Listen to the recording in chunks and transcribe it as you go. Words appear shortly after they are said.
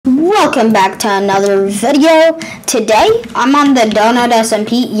Welcome back to another video. Today, I'm on the Donut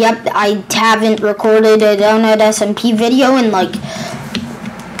SMP. Yep, I haven't recorded a Donut SMP video in like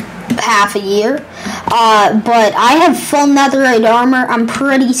half a year. But I have full netherite armor. I'm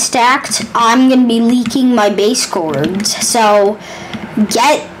pretty stacked. I'm going to be leaking my base cords. So,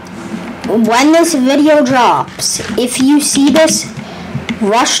 when this video drops, if you see this,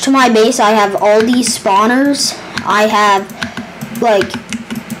 rush to my base. I have all these spawners. I have,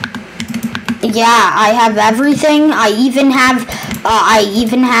 I have everything. I even have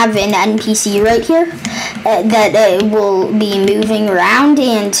an NPC right here that will be moving around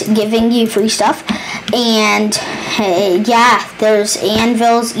and giving you free stuff. And there's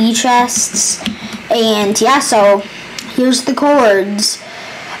anvils, e-chests, and so here's the cords.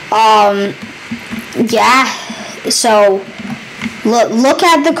 So look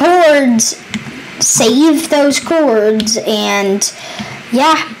at the cords. Save those cords, and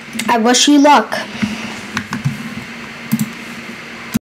I wish you luck.